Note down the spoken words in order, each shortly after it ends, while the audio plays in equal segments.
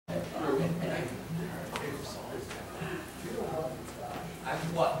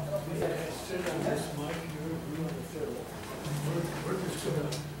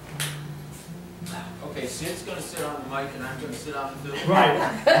going to sit on the mic and I'm going to sit on the fiddle. Right,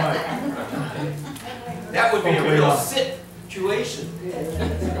 right. That would be a real situation.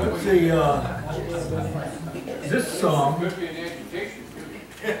 Let's see, this song, Could be an agitation too.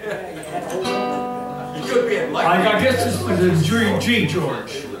 You could be a I guess this is the G,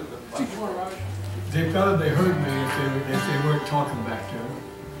 George. They felt they heard me if they weren't talking back there.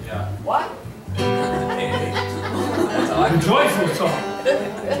 Yeah. What? The joyful song.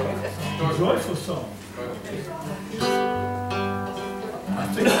 The joyful song. I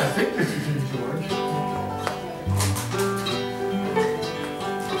think this is in George.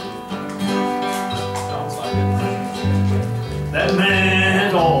 Sounds like it. That man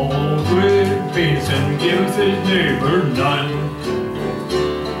has all good penis and gives his neighbor none.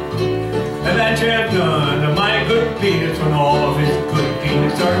 And that chap none of my good penis when all of his good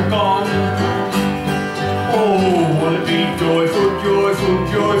penis are gone. Oh, won't it be joyful, joyful,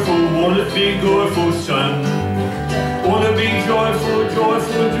 joyful, won't it be joyful, son? Won't it be joyful,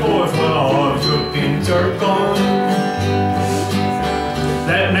 joyful, joyful when all of your penis are gone?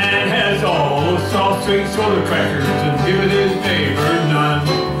 That man has all those soft, sweet soda crackers and given his neighbor none.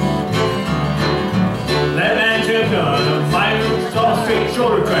 That man should have none of my soft, sweet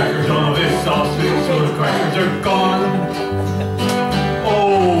soda crackers. All of his soft, sweet soda crackers are gone.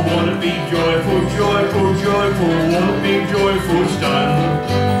 Oh, won't it be joyful, joyful, joyful, won't it be joyful, son?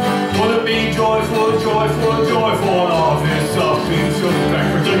 Won't it be joyful, joyful, joyful when all of his soft, sweet soda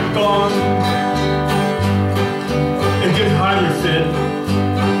crackers are gone? And just Hyler said,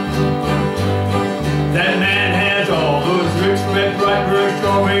 that man has all those rich red blackberry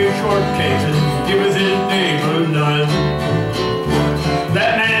strawberry shortcakes and gives his neighbor none.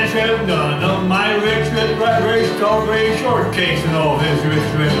 That man should have none of my rich red blackberry strawberry shortcakes and all his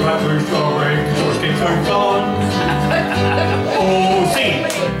rich red blackberry strawberry shortcakes are gone. Oh, see,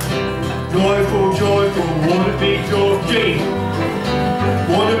 joyful, joyful, won't it be joyful?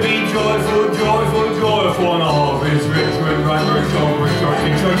 Won't it be joyful, joyful, joyful and all of his rich red blackberry strawberry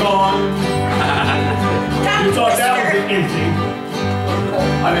shortcakes are gone. You thought that was empty.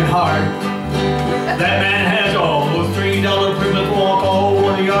 I mean hard. That man has all those $3 Plymouth walk all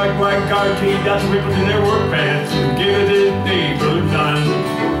 1 yard white guaranteed got the ripples in their work pants and give his neighbor none.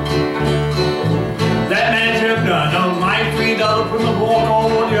 That man should have none of my $3 Plymouth walk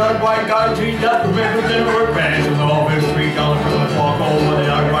all 1 yard white guaranteed got the ripples in their work pants and all his $3 Plymouth walk all 1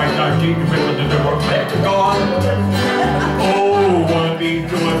 yard white guaranteed the ripples in their work pants are gone. Oh, won't it be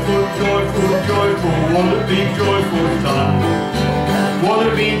joyful, joyful, joyful, won't it be joyful, son? Won't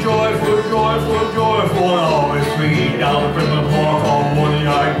it be joyful, joyful, joyful, and all his $3 Plymouth walk all 1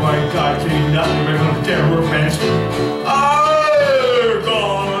 yard white guaranteed got the ripples in their work pants are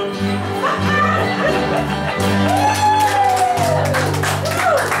gone.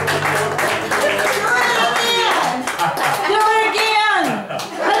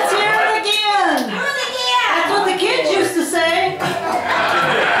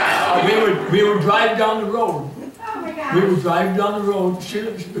 We would drive down the road. Oh my God. We would drive down the road.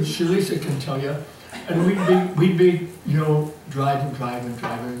 Shalisa can tell you, and we'd be, you know, driving.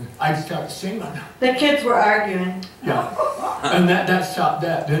 I'd start singing. The kids were arguing. Yeah, and that stopped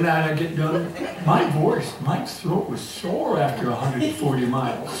that. Then I'd get done. My throat was sore after 140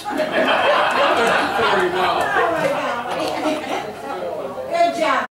 miles. 140 miles. Oh my God.